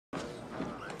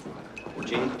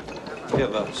Gene, we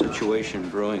have a situation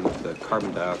brewing with the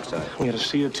carbon dioxide. We had a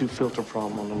CO2 filter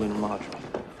problem on the lunar module.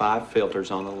 5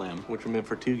 filters on the limb. Which were meant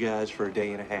for 2 guys for a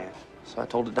day and a half. So I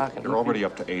told the doc. You're already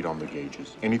up to 8 on the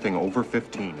gauges. Anything over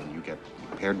 15 and you get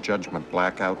impaired judgment,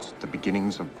 blackouts, the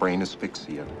beginnings of brain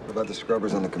asphyxia. What about the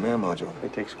scrubbers on the command module? They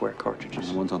take square cartridges.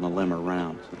 The ones on the limb are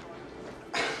round.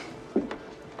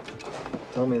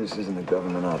 Tell me this isn't a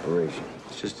government operation.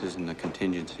 This just isn't a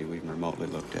contingency we've remotely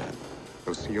looked at.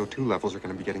 Those CO2 levels are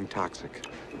going to be getting toxic.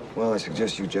 Well, I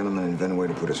suggest you gentlemen invent a way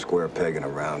to put a square peg in a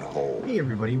round hole. Hey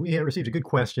everybody, we had received a good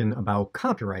question about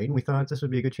copyright, and we thought this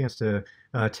would be a good chance to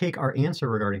take our answer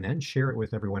regarding that and share it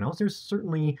with everyone else. There's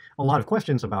certainly a lot of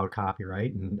questions about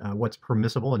copyright and what's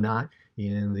permissible and not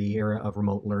in the era of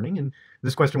remote learning, and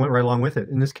this question went right along with it.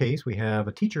 In this case, we have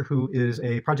a teacher who is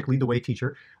a Project Lead the Way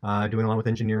teacher doing a lot with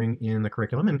engineering in the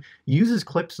curriculum and uses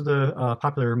clips of the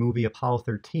popular movie Apollo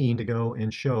 13 to go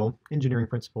and show engineering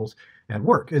principles at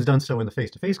work. Has done so in the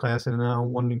face-to-face class and now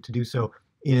wanting to do so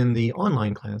in the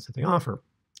online class that they offer.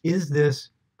 Is this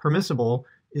permissible?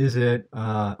 Is it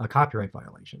a copyright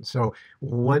violation? So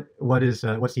what's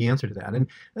the answer to that? And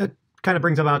that kind of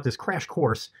brings about this crash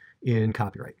course in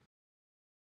copyright.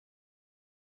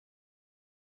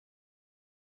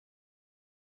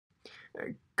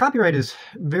 Copyright is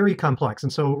very complex,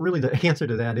 and so really the answer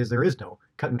to that is there is no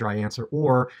cut and dry answer,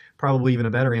 or probably even a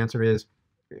better answer is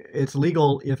it's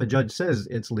legal if a judge says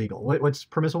it's legal. What's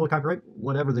permissible with copyright?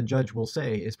 Whatever the judge will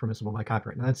say is permissible by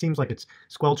copyright. Now that seems like it's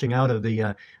squelching out of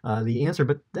the answer,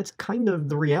 but that's kind of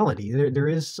the reality. There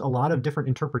is a lot of different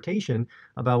interpretation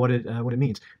about what it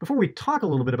means. Before we talk a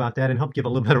little bit about that and help give a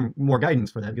little bit more guidance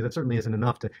for that, because that certainly isn't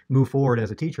enough to move forward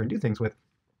as a teacher and do things with,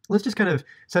 let's just kind of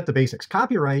set the basics.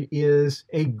 Copyright is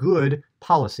a good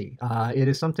policy. It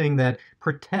is something that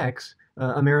protects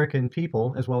American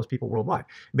people as well as people worldwide.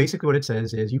 Basically what it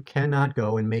says is you cannot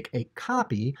go and make a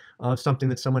copy of something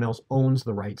that someone else owns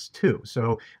the rights to.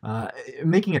 So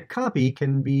making a copy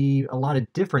can be a lot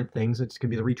of different things. It could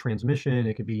be the retransmission,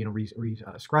 it could be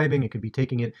re-scribing, it could be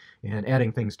taking it and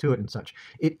adding things to it and such.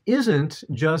 It isn't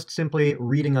just simply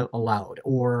reading aloud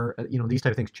or these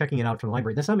type of things, checking it out from the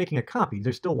library. That's not making a copy.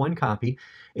 There's still one copy,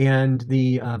 and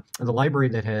the library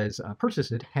that has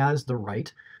purchased it has the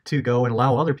right to go and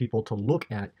allow other people to look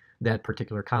at that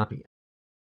particular copy.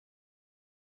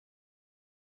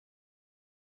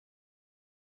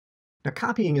 Now,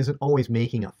 copying isn't always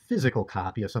making a physical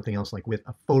copy of something else like with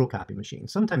a photocopy machine.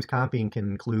 Sometimes copying can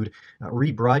include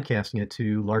rebroadcasting it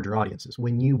to larger audiences.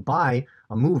 When you buy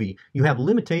a movie, you have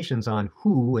limitations on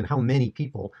who and how many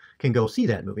people can go see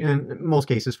that movie. And in most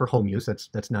cases, for home use,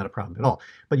 that's not a problem at all.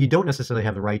 But you don't necessarily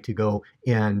have the right to go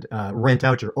and rent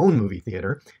out your own movie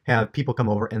theater, have people come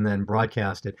over and then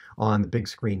broadcast it on the big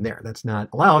screen there. That's not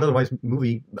allowed. Otherwise,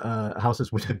 movie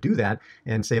houses would do that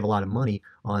and save a lot of money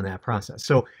on that process.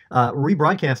 So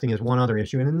rebroadcasting is one other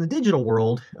issue, and in the digital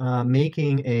world,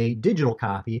 making a digital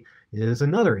copy is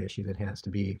another issue that has to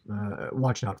be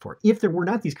watched out for. If there were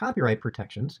not these copyright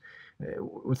protections,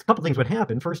 a couple things would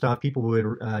happen. First off, people would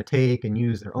take and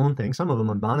use their own thing. Some of them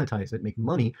would monetize it, make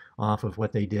money off of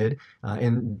what they did,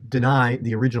 and deny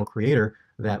the original creator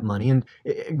that money. And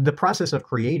the process of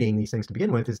creating these things to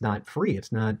begin with is not free.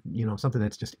 It's not something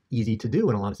that's just easy to do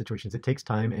in a lot of situations. It takes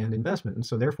time and investment, and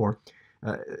so therefore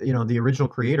the original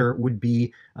creator would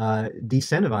be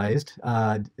decentivized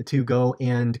to go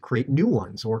and create new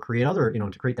ones or create other,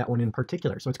 to create that one in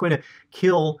particular. So it's going to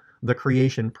kill the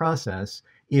creation process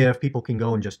if people can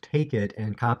go and just take it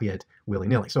and copy it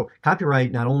willy-nilly. So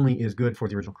copyright not only is good for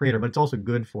the original creator, but it's also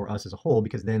good for us as a whole,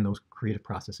 because then those creative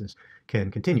processes can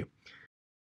continue.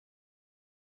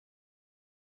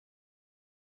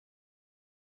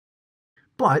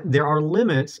 But there are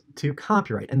limits to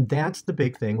copyright, and that's the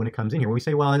big thing when it comes in here. When we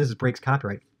say, well, this breaks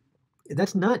copyright,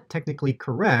 that's not technically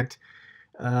correct.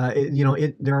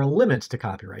 There are limits to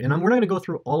copyright, and we're not going to go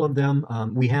through all of them.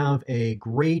 We have a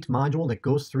great module that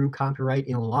goes through copyright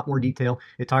in a lot more detail.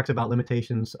 It talks about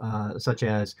limitations such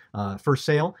as first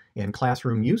sale and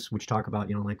classroom use, which talk about,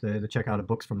 like the checkout of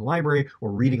books from the library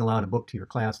or reading aloud a book to your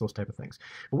class, those type of things.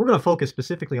 But we're going to focus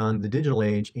specifically on the digital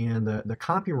age and the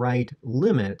copyright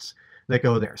limits that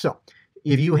go there. So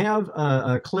if you have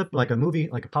a clip like a movie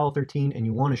like Apollo 13 and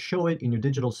you want to show it in your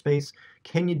digital space,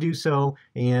 can you do so,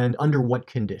 and under what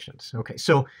conditions? Okay,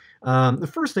 so the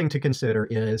first thing to consider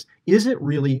is it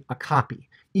really a copy?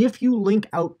 If you link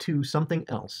out to something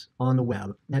else on the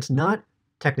web, that's not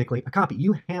technically a copy.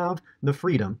 You have the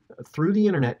freedom through the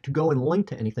internet to go and link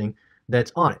to anything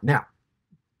that's on it. Now,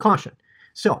 caution.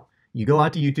 So you go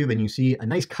out to YouTube and you see a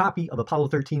nice copy of Apollo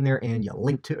 13 there and you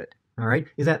link to it. All right,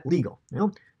 is that legal?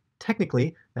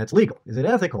 Technically, that's legal. Is it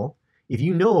ethical? if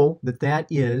you know that that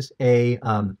is a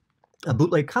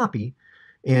bootleg copy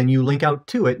and you link out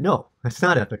to it, no, that's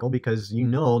not ethical because you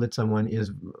know that someone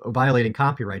is violating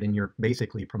copyright and you're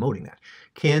basically promoting that.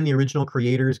 Can the original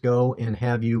creators go and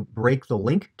have you break the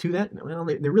link to that? Well,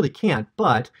 they really can't,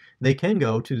 but they can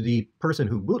go to the person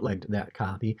who bootlegged that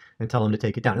copy and tell them to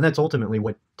take it down. And that's ultimately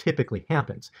what typically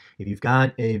happens. If you've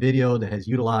got a video that has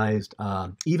utilized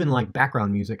even like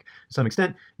background music to some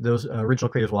extent, those original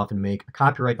creators will often make a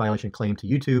copyright violation claim to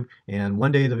YouTube, and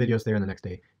one day the video's there and the next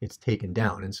day it's taken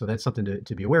down. And so that's something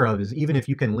to be aware of, is even if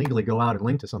you can legally go out and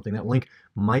link to something, that link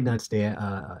might not stay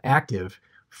active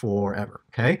forever.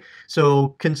 Okay,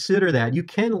 so consider that. You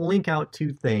can link out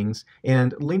to things,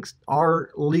 and links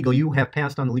are legal. You have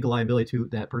passed on the legal liability to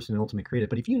that person who ultimately created it.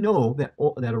 But if you know that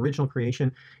that original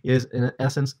creation is in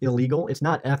essence illegal, it's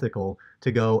not ethical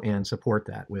to go and support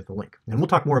that with a link. And we'll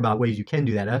talk more about ways you can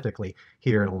do that ethically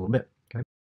here in a little bit. Okay.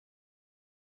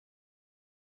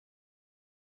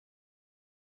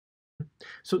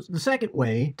 So the second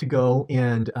way to go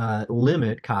and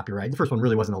limit copyright, the first one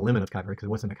really wasn't a limit of copyright because it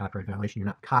wasn't a copyright violation. You're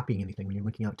not copying anything when you're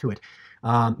linking out to it.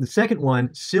 The second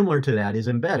one, similar to that, is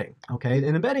embedding. Okay,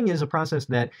 and embedding is a process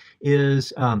that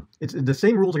is, it's the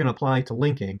same rules are going to apply to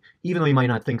linking, even though you might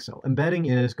not think so. Embedding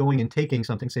is going and taking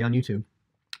something, say on YouTube,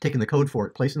 taking the code for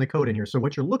it, placing the code in here. So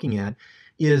what you're looking at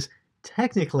is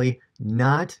technically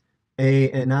not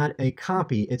a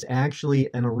copy. It's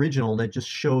actually an original that just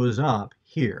shows up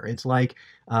here. It's like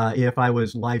if I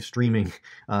was live streaming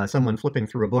someone flipping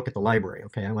through a book at the library.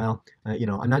 Okay, well, you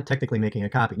know, I'm not technically making a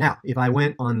copy. Now, if I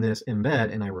went on this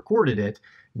embed and I recorded it,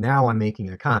 now I'm making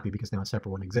a copy because now a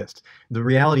separate one exists. The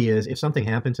reality is, if something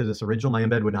happened to this original, my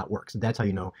embed would not work. So that's how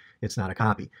you know it's not a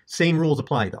copy. Same rules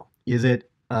apply though. Is it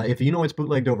if you know it's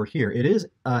bootlegged over here, it is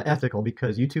ethical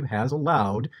because YouTube has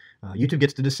allowed, YouTube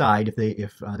gets to decide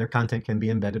if their content can be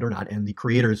embedded or not, and the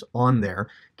creators on there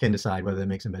can decide whether that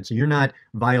makes embed. So you're not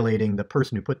violating the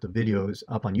person who put the videos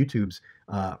up on YouTube's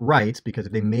rights, because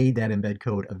if they made that embed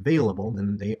code available,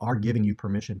 then they are giving you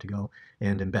permission to go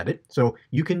and embed it. So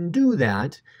you can do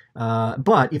that,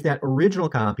 but if that original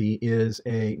copy is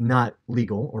not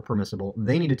legal or permissible,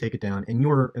 they need to take it down, and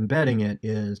your embedding it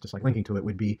is, just like linking to it,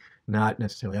 would be not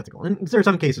necessarily ethical. And there are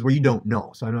some cases where you don't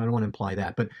know, so I don't want to imply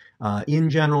that. But in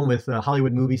general, with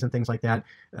Hollywood movies and things like that,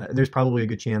 there's probably a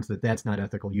good chance that that's not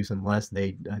ethical use unless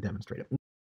they demonstrate it.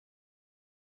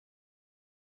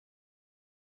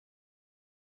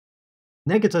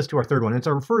 And that gets us to our third one. It's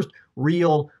our first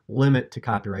real limit to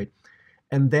copyright,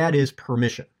 and that is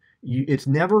permission. It's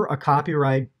never a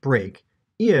copyright break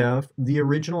if the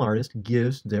original artist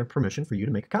gives their permission for you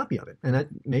to make a copy of it. And that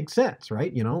makes sense,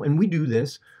 right? You know, and we do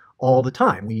this all the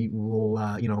time. We will,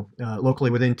 locally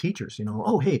within teachers,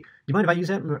 oh, hey, do you mind if I use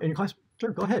that in your class?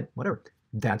 Sure, go ahead, whatever.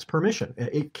 That's permission.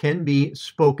 It can be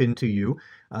spoken to you.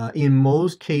 In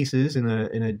most cases, in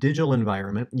a digital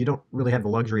environment, you don't really have the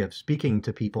luxury of speaking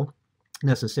to people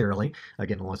necessarily,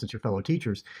 again, unless it's your fellow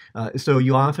teachers. So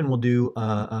you often will do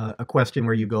a question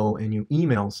where you go and you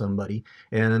email somebody,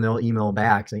 and then they'll email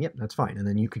back saying, yep, that's fine. And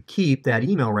then you could keep that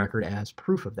email record as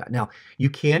proof of that. Now, you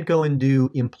can't go and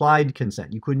do implied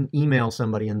consent. You couldn't email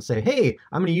somebody and say, hey,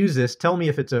 I'm going to use this. Tell me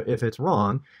if it's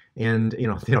wrong. And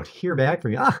if they don't hear back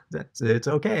from you, it's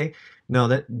okay. No,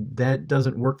 that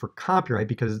doesn't work for copyright,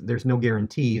 because there's no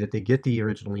guarantee that they get the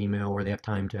original email or they have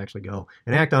time to actually go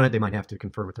and act on it. They might have to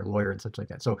confer with their lawyer and such like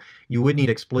that. So you would need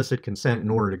explicit consent in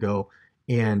order to go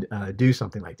and do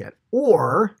something like that.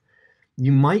 Or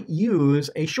you might use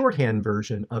a shorthand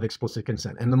version of explicit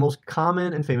consent. And the most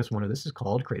common and famous one of this is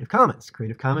called Creative Commons.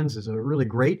 Creative Commons is a really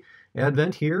great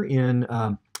advent here in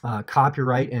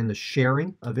copyright and the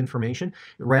sharing of information.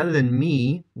 Rather than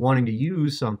me wanting to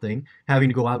use something, having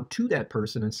to go out to that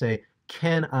person and say,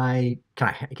 can I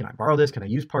borrow this? Can I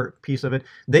use piece of it?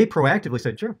 They proactively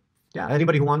said, sure. Yeah,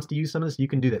 anybody who wants to use some of this, you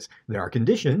can do this. There are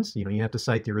conditions. You have to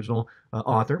cite the original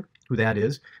author, who that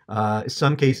is.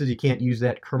 Some cases you can't use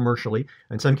that commercially.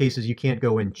 In some cases you can't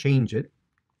go and change it.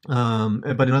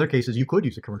 But in other cases you could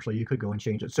use it commercially. You could go and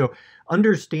change it. So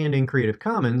understanding Creative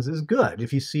Commons is good.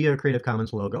 If you see a Creative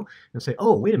Commons logo and say,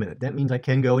 oh, wait a minute, that means I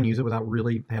can go and use it without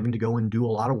really having to go and do a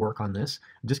lot of work on this.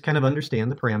 Just kind of understand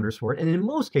the parameters for it. And in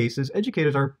most cases,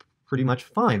 educators are pretty much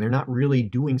fine. They're not really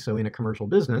doing so in a commercial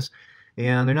business.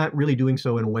 And they're not really doing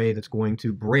so in a way that's going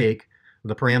to break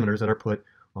the parameters that are put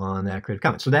on that Creative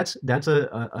Commons. So that's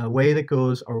a way that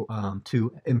goes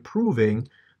to improving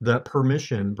the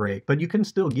permission break, but you can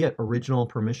still get original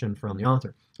permission from the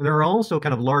author. There are also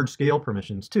kind of large-scale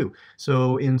permissions too.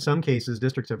 So in some cases,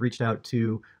 districts have reached out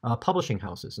to publishing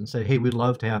houses and said, hey, we'd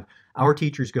love to have our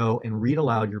teachers go and read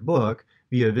aloud your book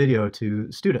via video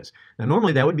to students. Now,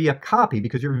 normally that would be a copy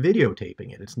because you're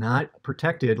videotaping it. It's not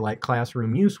protected like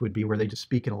classroom use would be, where they just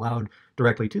speak it aloud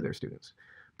directly to their students.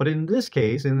 But in this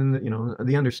case, and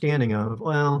the understanding of,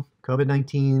 well,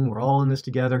 COVID-19, we're all in this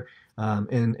together,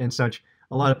 and such,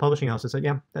 a lot of publishing houses said,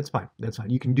 yeah, that's fine. That's fine.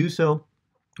 You can do so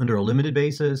under a limited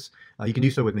basis. You can do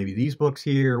so with maybe these books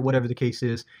here, whatever the case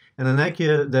is. And then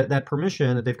that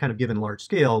permission that they've kind of given large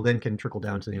scale then can trickle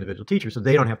down to the individual teacher, so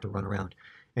they don't have to run around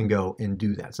and go and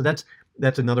do that. So that's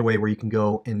another way where you can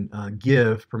go and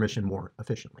give permission more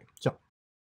efficiently. So,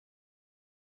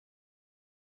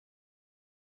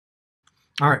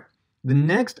 all right. The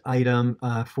next item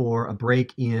for a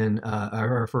break-in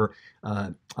or for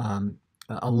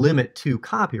a limit to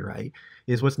copyright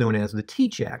is what's known as the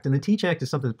Teach Act. And the Teach Act is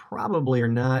something that probably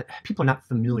people are not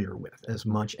familiar with as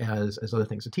much as other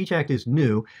things. The Teach Act is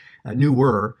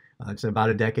newer. It's about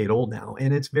a decade old now,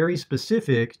 and it's very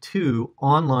specific to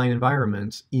online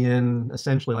environments in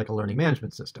essentially like a learning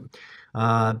management system.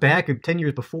 Back 10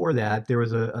 years before that, there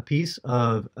was a piece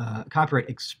of copyright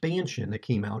expansion that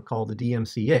came out called the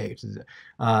DMCA, which is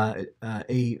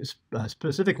a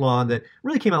specific law that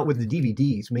really came out with the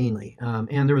DVDs mainly.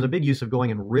 And there was a big use of going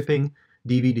and ripping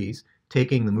DVDs,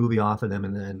 taking the movie off of them,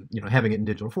 and then having it in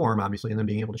digital form, obviously, and then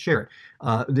being able to share it.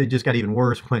 It just got even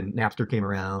worse when Napster came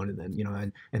around, and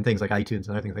then and things like iTunes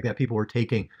and other things like that. People were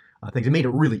taking things. It made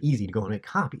it really easy to go and make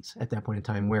copies at that point in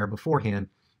time, where beforehand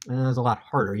it was a lot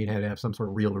harder. You'd have to have some sort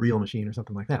of reel-to-reel machine or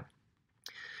something like that.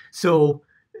 So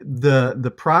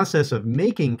the process of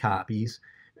making copies,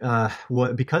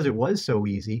 because it was so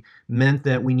easy, meant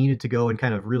that we needed to go and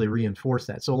kind of really reinforce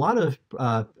that. So a lot of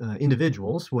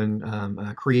individuals, when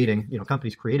creating,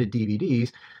 companies created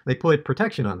DVDs, they put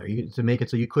protection on there to make it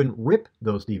so you couldn't rip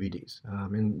those DVDs.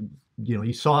 And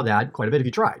you saw that quite a bit if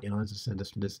you tried.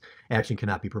 This action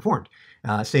cannot be performed.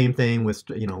 Same thing with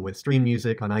with stream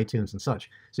music on iTunes and such.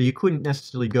 So you couldn't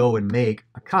necessarily go and make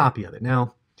a copy of it.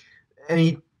 Now,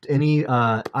 any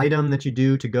item that you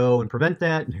do to go and prevent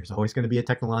that, and there's always going to be a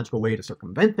technological way to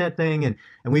circumvent that thing, and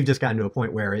we've just gotten to a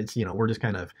point where it's we're just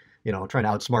kind of trying to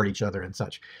outsmart each other and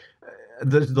such.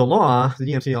 The law, the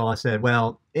DMCA law, said,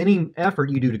 well, any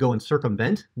effort you do to go and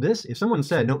circumvent this, if someone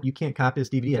said, nope, you can't copy this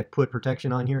DVD, I put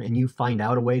protection on here, and you find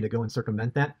out a way to go and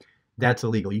circumvent that, that's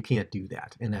illegal. You can't do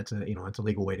that, and that's it's a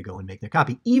legal way to go and make that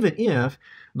copy, even if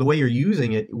the way you're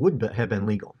using it would have been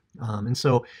legal. And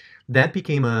so that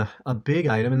became a big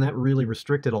item, and that really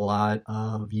restricted a lot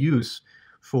of use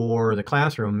for the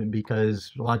classroom,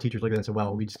 because a lot of teachers look at it and say,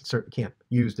 well, we just certainly can't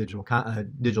use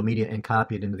digital media and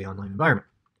copy it into the online environment.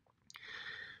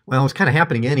 Well, it was kind of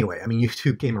happening anyway. I mean,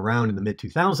 YouTube came around in the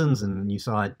mid-2000s, and you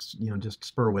saw it, just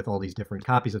spur with all these different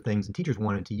copies of things, and teachers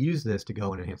wanted to use this to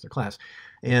go and enhance their class.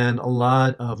 And a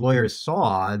lot of lawyers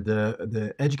saw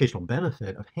the educational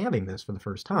benefit of having this for the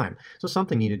first time. So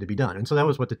something needed to be done. And so that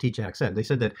was what the Teach Act said. They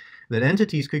said that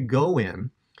entities could go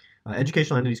in,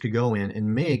 educational entities could go in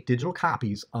and make digital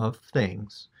copies of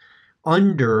things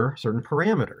under certain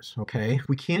parameters, okay?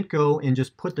 We can't go and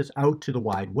just put this out to the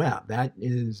wide web. That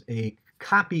is a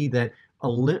copy that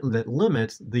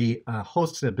limits the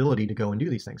host's ability to go and do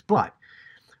these things. But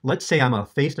let's say I'm a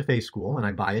face-to-face school and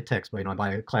I buy a textbook, I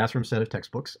buy a classroom set of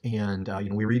textbooks, and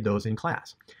we read those in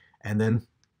class. And then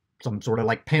some sort of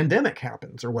like pandemic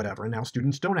happens or whatever, and now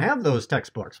students don't have those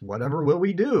textbooks. Whatever will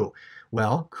we do?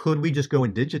 Well, could we just go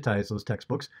and digitize those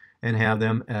textbooks and have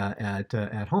them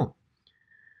at home?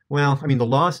 Well, I mean, the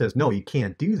law says, no, you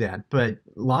can't do that. But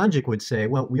logic would say,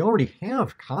 well, we already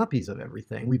have copies of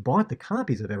everything. We bought the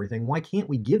copies of everything. Why can't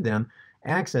we give them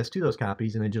access to those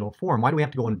copies in a digital form? Why do we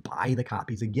have to go and buy the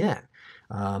copies again?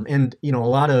 And, a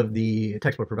lot of the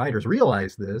textbook providers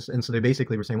realized this. And so they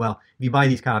basically were saying, well, if you buy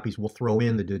these copies, we'll throw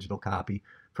in the digital copy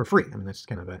for free. I mean, that's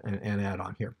kind of an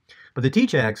add-on here. But the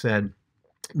Teach Act said,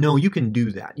 no, you can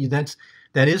do that.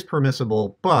 That is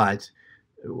permissible, but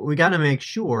we got to make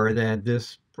sure that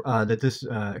this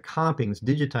copying,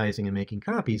 digitizing and making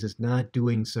copies, is not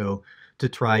doing so to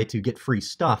try to get free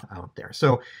stuff out there.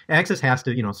 So access has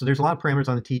to, so there's a lot of parameters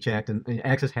on the Teach Act, and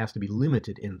access has to be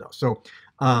limited in those. So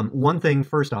one thing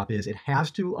first off is it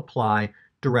has to apply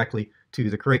directly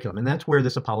to the curriculum, and that's where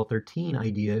this Apollo 13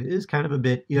 idea is kind of a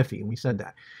bit iffy, and we said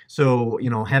that. So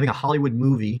having a Hollywood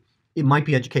movie, it might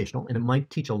be educational and it might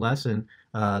teach a lesson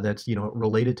that's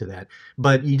related to that,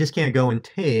 but you just can't go and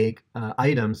take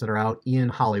items that are out in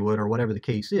Hollywood or whatever the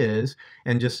case is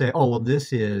and just say, oh, well,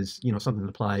 this is something that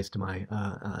applies to my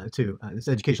this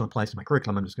educational applies to my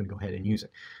curriculum, I'm just going to go ahead and use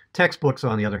it. Textbooks,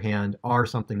 on the other hand, are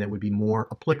something that would be more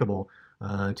applicable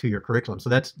to your curriculum. So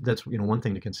that's one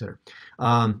thing to consider.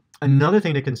 Another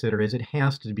thing to consider is it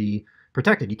has to be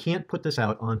protected. You can't put this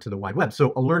out onto the wide web.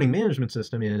 So a learning management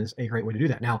system is a great way to do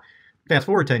that. Now, fast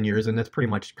forward 10 years, and that's pretty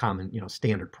much common,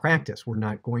 standard practice. We're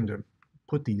not going to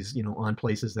put these, on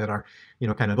places that are,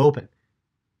 kind of open.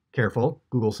 Careful,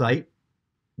 Google site,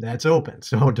 that's open.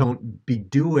 So don't be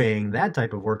doing that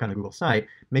type of work on a Google site.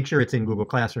 Make sure it's in Google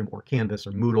Classroom or Canvas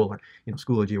or Moodle or,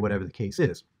 Schoology or whatever the case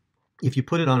is. If you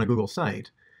put it on a Google site,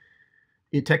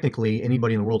 technically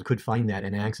anybody in the world could find that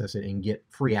and access it and get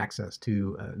free access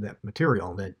to that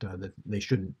material that they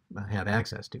shouldn't have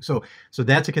access to. So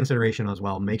that's a consideration as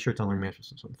well. Make sure it's on Learning Management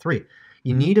System 3.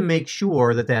 You need to make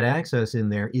sure that that access in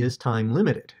there is time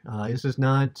limited. This is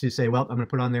not to say, well, I'm going to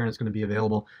put it on there and it's going to be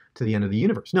available to the end of the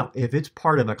universe. No, if it's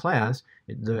part of a class,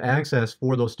 the access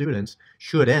for those students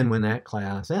should end when that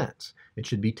class ends. It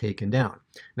should be taken down.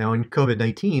 Now in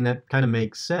COVID-19, that kind of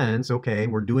makes sense. Okay,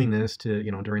 we're doing this to,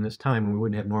 during this time when we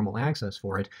wouldn't have normal access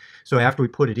for it. So after we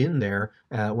put it in there,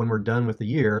 when we're done with the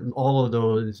year, all of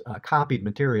those copied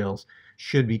materials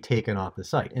should be taken off the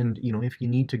site. And, if you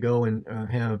need to go and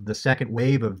have the second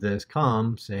wave of this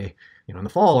come, say, in the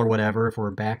fall or whatever, if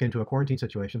we're back into a quarantine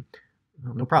situation,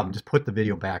 no problem. Just put the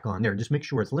video back on there. Just make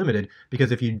sure it's limited,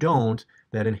 because if you don't,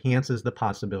 that enhances the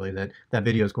possibility that that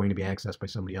video is going to be accessed by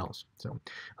somebody else. So,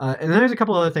 and then there's a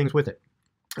couple other things with it.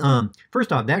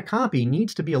 First off, that copy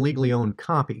needs to be a legally owned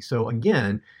copy. So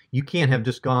again, you can't have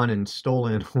just gone and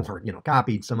stolen or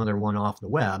copied some other one off the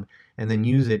web and then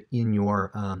use it in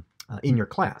your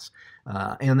class.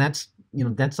 And that's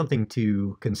that's something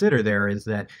to consider. There is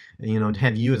that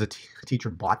have you as a teacher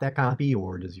bought that copy,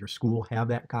 or does your school have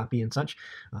that copy and such?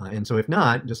 And so if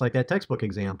not, just like that textbook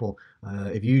example,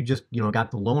 if you just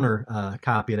got the loaner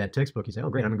copy of that textbook, you say, oh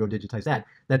great, I'm gonna go digitize that.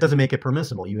 That doesn't make it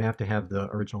permissible. You have to have the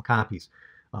original copies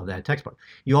of that textbook.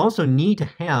 You also need to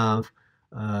have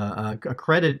a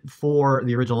credit for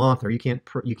the original author. You can't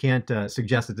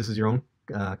suggest that this is your own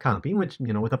copy, which,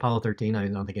 with Apollo 13, I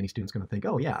don't think any student's going to think,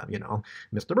 oh yeah,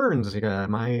 Mr. Burns,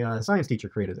 my science teacher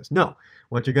created this. No,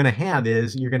 what you're going to have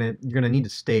is you're going to need to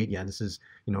state, yeah, this is,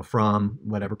 from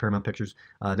whatever, Paramount Pictures,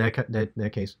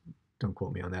 that case, don't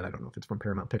quote me on that. I don't know if it's from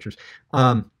Paramount Pictures.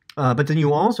 But then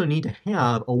you also need to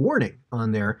have a warning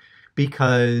on there,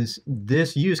 because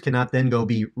this use cannot then go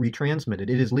be retransmitted.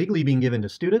 It is legally being given to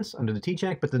students under the Teach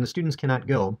Act, but then the students cannot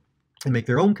go and make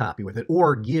their own copy with it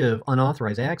or give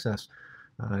unauthorized access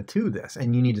to this,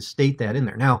 and you need to state that in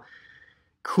there. Now,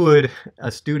 could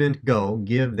a student go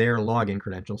give their login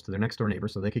credentials to their next door neighbor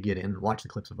so they could get in and watch the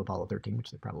clips of Apollo 13, which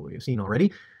they probably have seen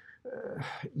already?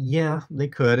 Yeah, they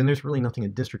could, and there's really nothing a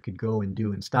district could go and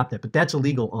do and stop that, but that's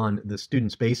illegal on the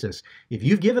student's basis. If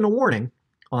you've given a warning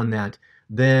on that,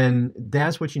 then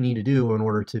that's what you need to do in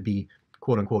order to be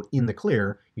quote-unquote in the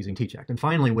clear using Teach Act. And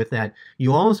finally, with that,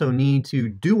 you also need to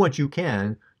do what you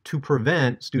can to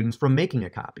prevent students from making a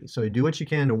copy. So do what you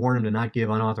can to warn them to not give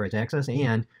unauthorized access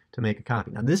and to make a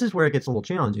copy. Now, this is where it gets a little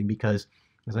challenging, because,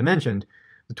 as I mentioned,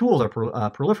 the tools are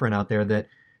proliferating out there that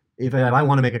if I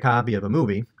want to make a copy of a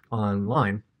movie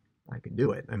online, I can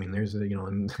do it. I mean, there's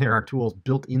and there are tools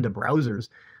built into browsers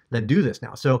that do this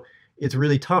now. So it's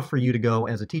really tough for you to go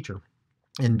as a teacher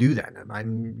and do that. I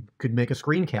could make a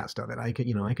screencast of it. I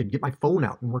could get my phone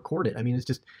out and record it. I mean, it's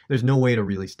just, there's no way to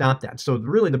really stop that. So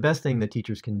really the best thing that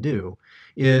teachers can do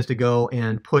is to go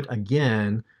and put,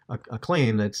 again, a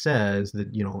claim that says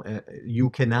that, you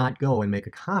cannot go and make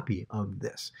a copy of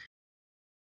this.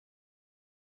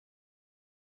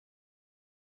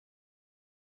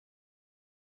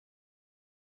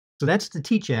 So that's the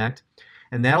Teach Act,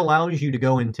 and that allows you to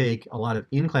go and take a lot of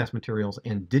in-class materials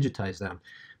and digitize them.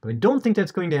 But I don't think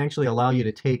that's going to actually allow you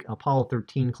to take a Apollo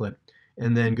 13 clip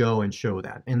and then go and show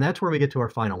that. And that's where we get to our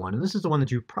final one. And this is the one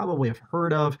that you probably have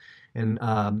heard of and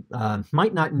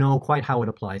might not know quite how it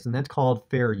applies, and that's called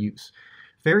fair use.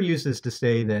 Fair use is to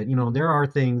say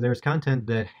that, there's content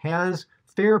that has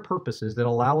fair purposes that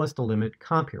allow us to limit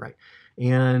copyright.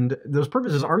 And those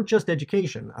purposes aren't just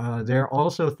education. There are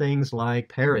also things like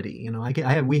parody.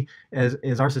 We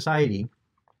as our society,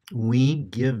 we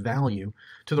give value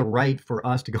to the right for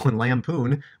us to go and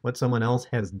lampoon what someone else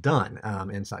has done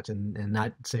and such, and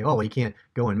not say, oh, you can't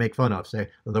go and make fun of, say,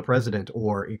 the president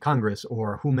or Congress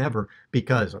or whomever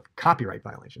because of copyright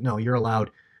violation. No, you're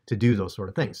allowed to do those sort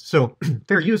of things. So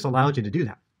fair use allows you to do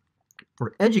that.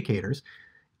 For educators,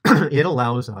 it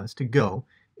allows us to go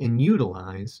and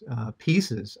utilize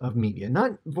pieces of media,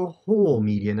 not the whole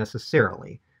media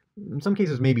necessarily. In some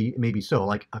cases, maybe so,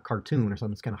 like a cartoon or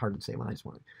something. It's kind of hard to say when I just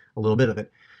want a little bit of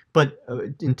it. But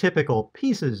in typical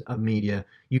pieces of media,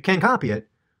 you can copy it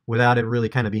without it really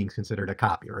kind of being considered a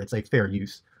copy, or it's a fair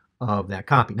use of that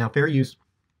copy. Now, fair use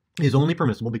is only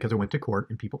permissible because it went to court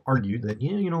and people argued that,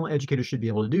 yeah, educators should be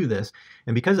able to do this.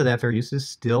 And because of that, fair use is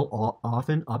still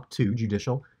often up to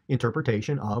judicial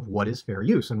interpretation of what is fair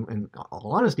use. And in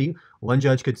all honesty, one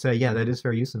judge could say, yeah, that is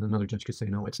fair use, and another judge could say,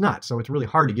 no, it's not. So it's really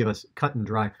hard to give us cut and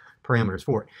dry parameters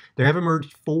for it. There have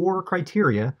emerged 4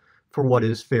 criteria for what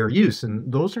is fair use, and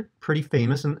those are pretty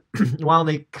famous. And while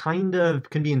they kind of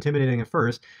can be intimidating at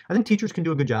first, I think teachers can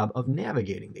do a good job of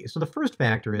navigating these. So the first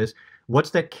factor is,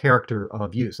 what's that character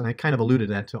of use? And I kind of alluded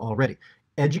that to already.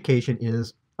 Education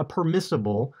is a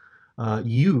permissible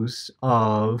use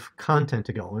of content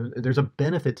to go. There's a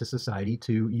benefit to society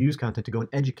to use content to go and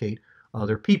educate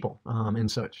other people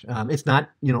and such. It's not,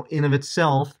 in of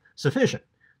itself sufficient.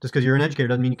 Just because you're an educator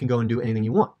doesn't mean you can go and do anything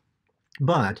you want.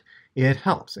 But it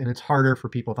helps, and it's harder for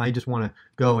people. If I just want to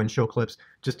go and show clips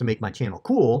just to make my channel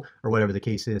cool, or whatever the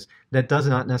case is, that does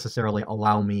not necessarily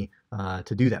allow me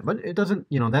to do that. But it doesn't,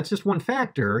 that's just one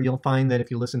factor. You'll find that if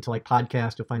you listen to like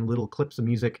podcasts, you'll find little clips of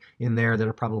music in there that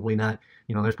are probably not,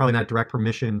 there's probably not direct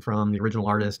permission from the original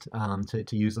artist to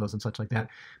use those and such like that.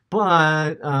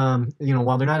 But,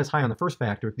 while they're not as high on the first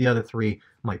factor, the other 3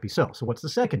 might be so. So what's the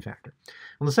second factor?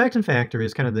 Well, the second factor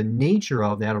is kind of the nature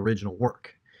of that original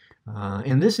work.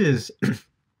 And this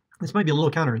might be a little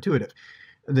counterintuitive.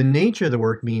 The nature of the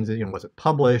work means that, was it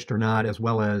published or not, as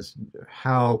well as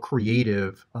how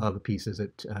creative of a piece is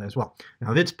it as well.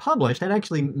 Now, if it's published, that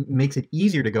actually makes it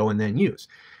easier to go and then use.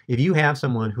 If you have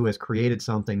someone who has created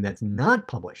something that's not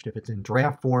published, if it's in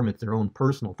draft form, it's their own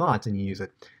personal thoughts, and you use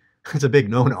it, it's a big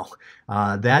no-no.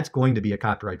 That's going to be a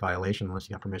copyright violation unless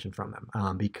you have permission from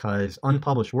them, because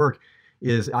unpublished work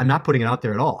I'm not putting it out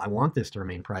there at all. I want this to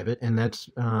remain private, and that's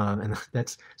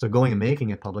so going and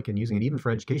making it public and using it even for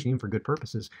education, even for good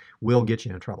purposes, will get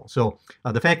you in trouble. So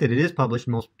the fact that it is published,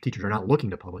 most teachers are not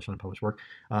looking to publish unpublished work.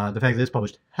 The fact that it is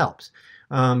published helps.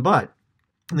 But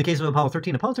in the case of Apollo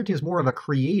 13 is more of a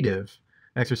creative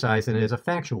exercise than it is a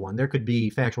factual one. There could be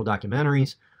factual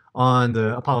documentaries on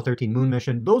the Apollo 13 moon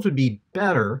mission. Those would be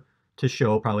better to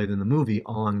show probably than the movie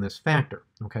on this factor,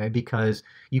 okay? Because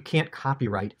you can't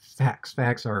copyright facts.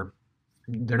 Facts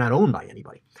they're not owned by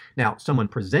anybody. Now, someone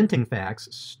presenting facts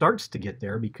starts to get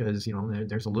there because,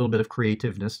 there's a little bit of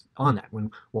creativeness on that. When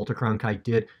Walter Cronkite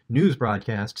did news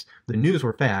broadcasts, the news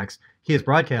were facts. His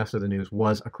broadcast of the news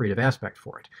was a creative aspect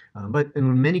for it. But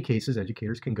in many cases,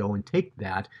 educators can go and take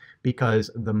that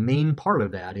because the main part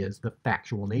of that is the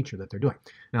factual nature that they're doing.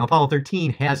 Now, Apollo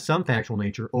 13 has some factual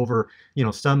nature over,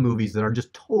 some movies that are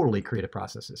just totally creative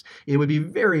processes. It would be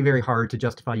very, very hard to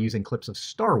justify using clips of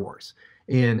Star Wars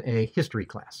in a history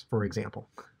class, for example.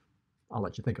 I'll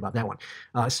let you think about that one.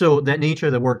 So that nature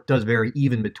of the work does vary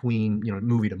even between,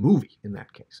 movie to movie in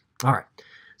that case. All right.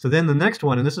 So then the next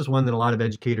one, and this is one that a lot of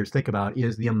educators think about,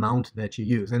 is the amount that you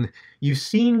use. And you've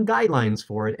seen guidelines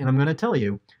for it, and I'm going to tell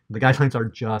you, the guidelines are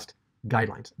just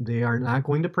guidelines. They are not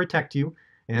going to protect you,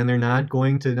 and they're not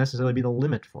going to necessarily be the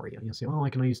limit for you. You'll say, oh, I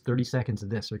can only use 30 seconds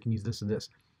of this, or I can use this and this.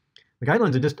 The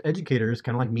guidelines are just educators,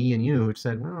 kind of like me and you, who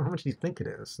said, well, how much do you think it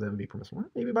is that would be permissible?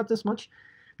 Well, maybe about this much.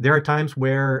 There are times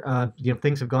where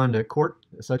things have gone to court,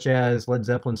 such as Led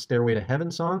Zeppelin's Stairway to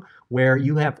Heaven song, where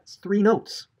you have 3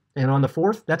 notes. And on the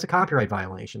 4th, that's a copyright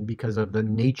violation because of the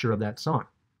nature of that song.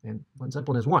 And Led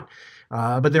Zeppelin is one.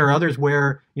 But there are others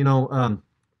where,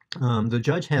 the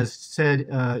judge has said,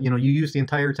 you use the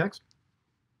entire text.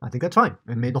 I think that's fine,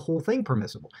 and made the whole thing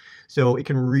permissible. So it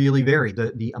can really vary.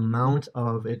 The amount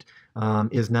of it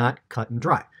is not cut and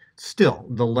dry. Still,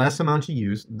 the less amount you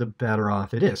use, the better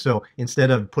off it is. So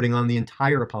instead of putting on the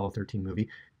entire Apollo 13 movie,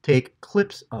 take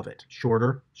clips of it,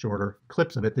 shorter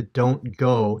clips of it that don't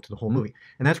go to the whole movie.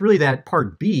 And that's really that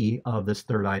part B of this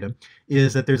third item,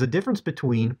 is that there's a difference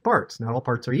between parts. Not all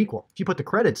parts are equal. If you put the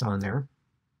credits on there,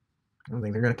 I don't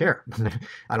think they're going to care.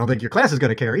 I don't think your class is going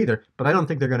to care either, but I don't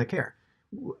think they're going to care.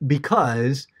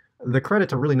 Because the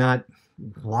credits are really not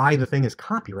why the thing is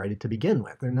copyrighted to begin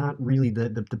with. They're not really the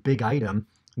big item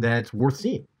that's worth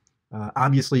seeing.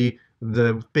 Obviously,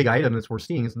 the big item that's worth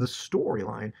seeing is the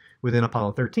storyline within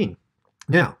Apollo 13.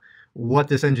 Now, what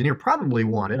this engineer probably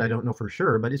wanted, I don't know for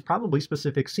sure, but it's probably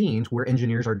specific scenes where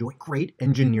engineers are doing great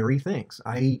engineering things.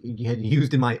 I had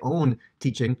used in my own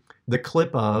teaching the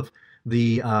clip of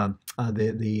the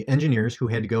engineers who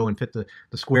had to go and fit the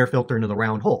square filter into the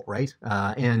round hole, right?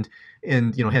 And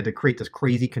had to create this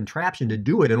crazy contraption to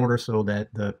do it in order so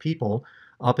that the people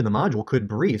up in the module could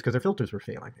breathe because their filters were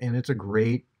failing. And it's a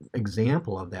great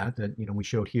example of that we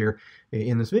showed here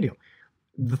in this video.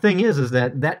 The thing is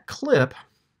that clip,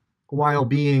 while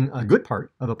being a good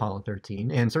part of Apollo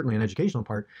 13 and certainly an educational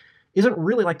part, isn't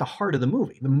really like the heart of the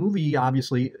movie. The movie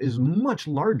obviously is much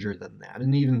larger than that,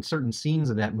 and even certain scenes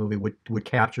of that movie would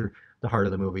capture the heart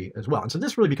of the movie as well. And so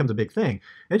this really becomes a big thing.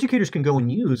 Educators can go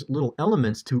and use little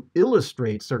elements to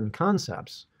illustrate certain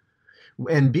concepts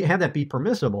and have that be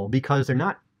permissible because they're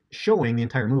not showing the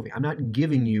entire movie. I'm not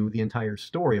giving you the entire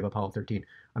story of Apollo 13.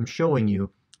 I'm showing you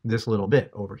this little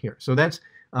bit over here. So that's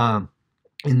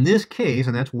in this case,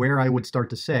 and that's where I would start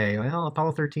to say, well,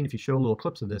 Apollo 13, if you show little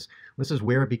clips of this, this is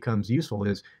where it becomes useful,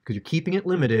 is because you're keeping it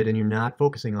limited and you're not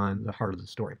focusing on the heart of the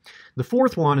story. The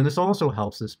fourth one, and this also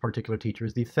helps this particular teacher,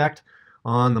 is the effect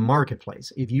on the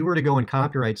marketplace. If you were to go and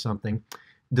copyright something,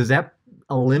 does that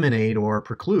eliminate or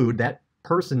preclude that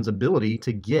person's ability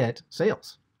to get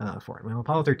sales for it? Well,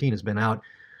 Apollo 13 has been out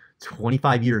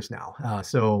 25 years now,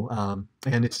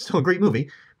 and it's still a great movie,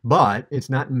 but it's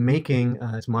not making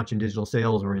as much in digital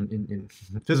sales or in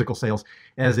physical sales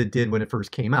as it did when it first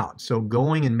came out. So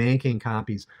going and making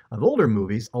copies of older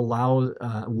movies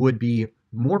would be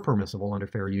more permissible under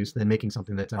fair use than making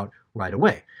something that's out right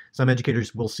away. Some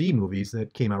educators will see movies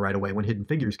that came out right away. When Hidden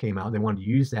Figures came out, they wanted to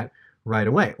use that right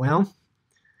away. Well,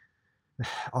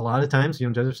 a lot of times,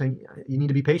 judges are saying, you need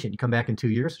to be patient. You come back in 2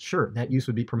 years, sure, that use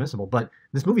would be permissible. But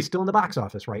this movie's still in the box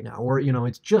office right now, or,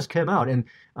 it's just come out. And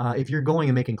if you're going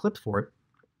and making clips for it,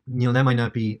 that might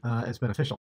not be as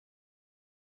beneficial.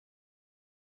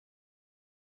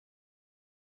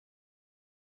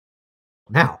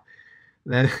 Now,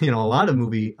 that, a lot of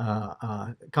movie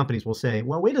companies will say,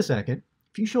 well, wait a second.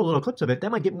 If you show little clips of it, that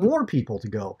might get more people to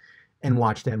go and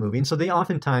watch that movie. And so they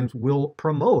oftentimes will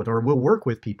promote or will work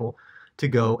with people to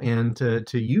go and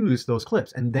to use those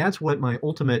clips. And that's what my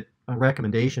ultimate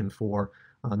recommendation for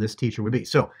this teacher would be.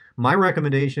 So my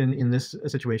recommendation in this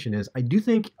situation is I do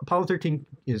think Apollo 13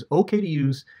 is okay to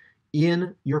use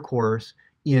in your course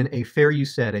in a fair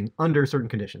use setting under certain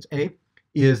conditions. A,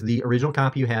 is the original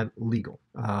copy you have legal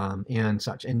and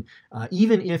such. And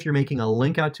even if you're making a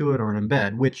link out to it or an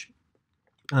embed, which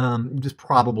just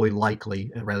probably likely,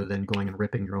 rather than going and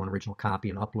ripping your own original copy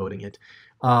and uploading it.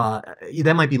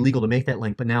 That might be legal to make that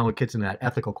link, but now it gets into that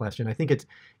ethical question. I think it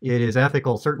is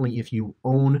ethical, certainly if you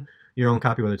own your own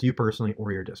copy, whether it's you personally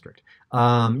or your district.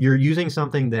 You're using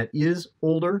something that is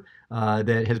older,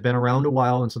 that has been around a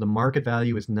while, and so the market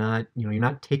value is not, you're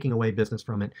not taking away business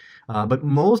from it. But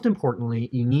most importantly,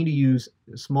 you need to use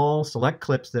small, select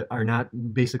clips that are not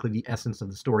basically the essence of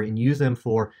the story and use them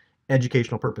for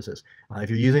educational purposes. If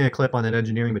you're using a clip on that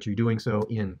engineering, but you're doing so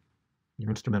in your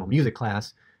instrumental music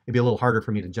class, it'd be a little harder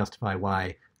for me to justify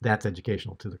why that's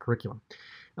educational to the curriculum.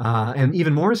 And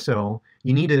even more so,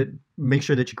 you need to make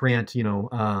sure that you grant,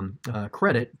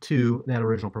 credit to that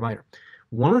original provider.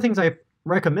 One of the things I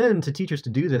recommend to teachers to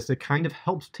do this that kind of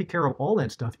helps take care of all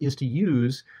that stuff is to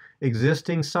use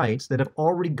existing sites that have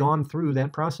already gone through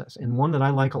that process. And one that I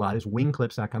like a lot is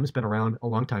wingclips.com. It's been around a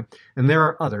long time, and there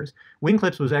are others.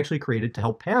 Wingclips was actually created to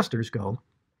help pastors go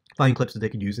find clips that they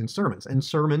could use in sermons. And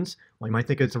sermons, well, you might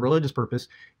think it's a religious purpose,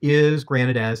 is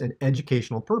granted as an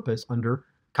educational purpose under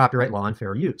copyright law and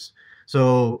fair use.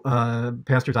 So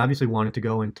pastors obviously wanted to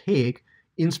go and take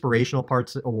inspirational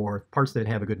parts or parts that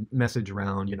have a good message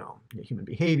around, human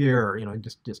behavior, or,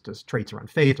 just traits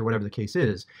around faith or whatever the case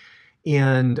is.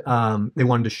 And they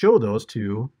wanted to show those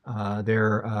to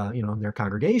their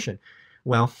congregation.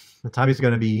 Well, it's obviously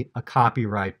going to be a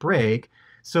copyright break.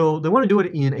 So they want to do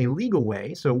it in a legal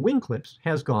way. So Wingclips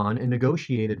has gone and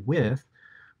negotiated with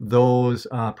those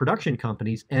production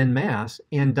companies en masse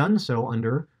and done so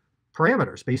under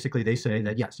parameters. Basically, they say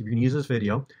that, yes, if you're going to use this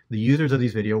video, the users of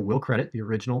these video will credit the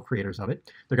original creators of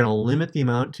it. They're going to limit the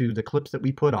amount to the clips that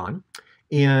we put on.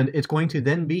 And it's going to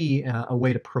then be a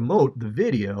way to promote the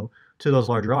video to those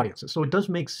larger audiences. So it does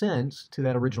make sense to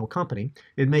that original company.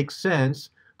 It makes sense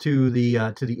to the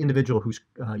individual who's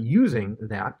using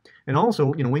that. And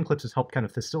also, Wingclips has helped kind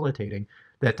of facilitating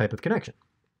that type of connection.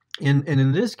 And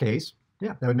in this case,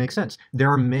 yeah, that would make sense.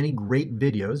 There are many great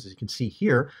videos, as you can see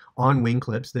here, on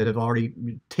Wingclips that have already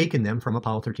taken them from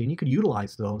Apollo 13. You could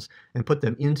utilize those and put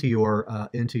them into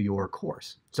your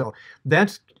course. So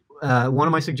that's one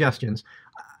of my suggestions.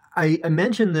 I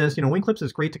mentioned this, Wingclips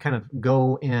is great to kind of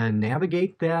go and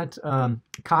navigate that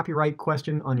copyright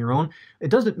question on your own. It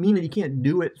doesn't mean that you can't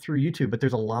do it through YouTube, but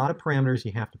there's a lot of parameters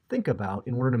you have to think about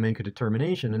in order to make a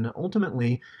determination. And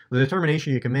ultimately, the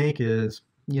determination you can make is,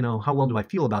 how well do I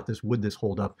feel about this? Would this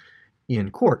hold up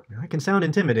in court? It can sound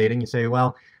intimidating. You say,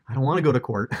 well, I don't want to go to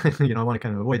court. I want to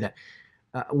kind of avoid that.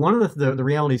 One of the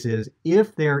realities is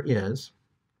if there is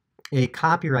a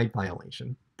copyright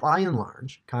violation, by and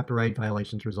large, copyright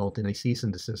violations result in a cease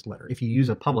and desist letter. If you use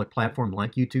a public platform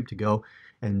like YouTube to go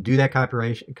and do that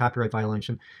copyright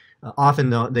violation, often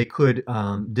they could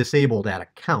disable that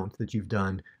account that you've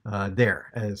done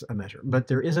there as a measure. But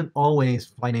there isn't always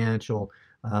financial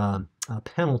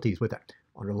penalties with that.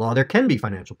 Under law, there can be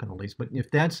financial penalties, but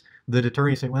if that's the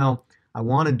deterrent, you say, well, I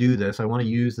want to do this. I want to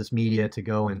use this media to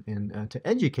go and to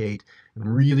educate. And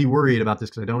I'm really worried about this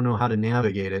because I don't know how to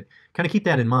navigate it. Kind of keep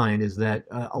that in mind is that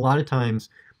a lot of times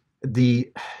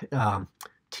the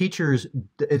teachers,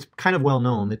 it's kind of well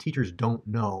known that teachers don't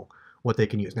know what they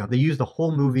can use. Now, if they use the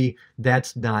whole movie,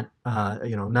 that's not,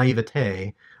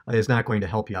 naivete is not going to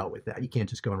help you out with that. You can't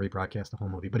just go and rebroadcast the whole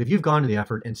movie. But if you've gone to the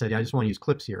effort and said, I just want to use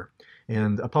clips here,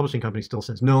 and a publishing company still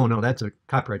says, no, that's a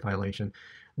copyright violation,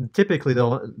 typically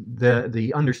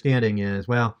the understanding is,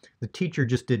 well, the teacher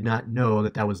just did not know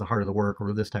that that was the heart of the work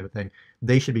or this type of thing.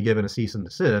 They should be given a cease and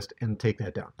desist and take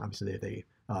that down. Obviously, if they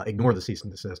ignore the cease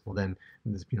and desist, well, then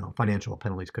financial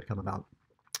penalties could come about.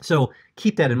 So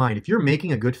keep that in mind. If you're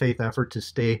making a good faith effort to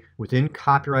stay within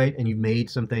copyright and you've made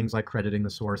some things like crediting the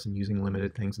source and using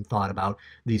limited things and thought about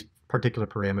these particular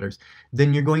parameters,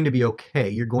 then you're going to be okay.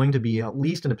 You're going to be at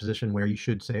least in a position where you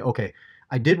should say, okay,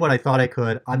 I did what I thought I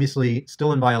could. Obviously,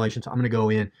 still in violation, so I'm going to go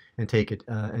in and take it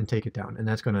down, and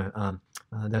that's going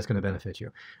to benefit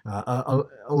you. A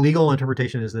legal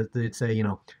interpretation is that they'd say,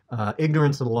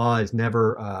 ignorance of the law is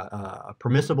never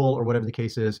permissible, or whatever the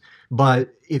case is.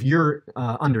 But if you're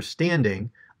understanding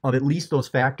of at least those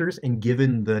factors, and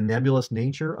given the nebulous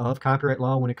nature of copyright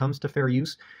law when it comes to fair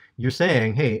use, you're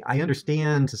saying, hey, I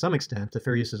understand to some extent that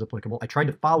fair use is applicable. I tried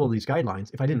to follow these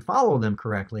guidelines. If I didn't follow them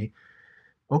correctly,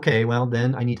 okay, well,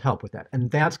 then I need help with that. And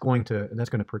that's going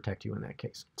to protect you in that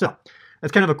case. So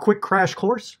that's kind of a quick crash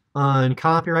course on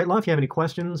copyright law. If you have any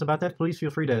questions about that, please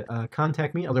feel free to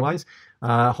contact me. Otherwise,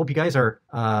 I hope you guys are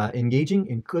engaging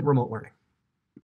in good remote learning.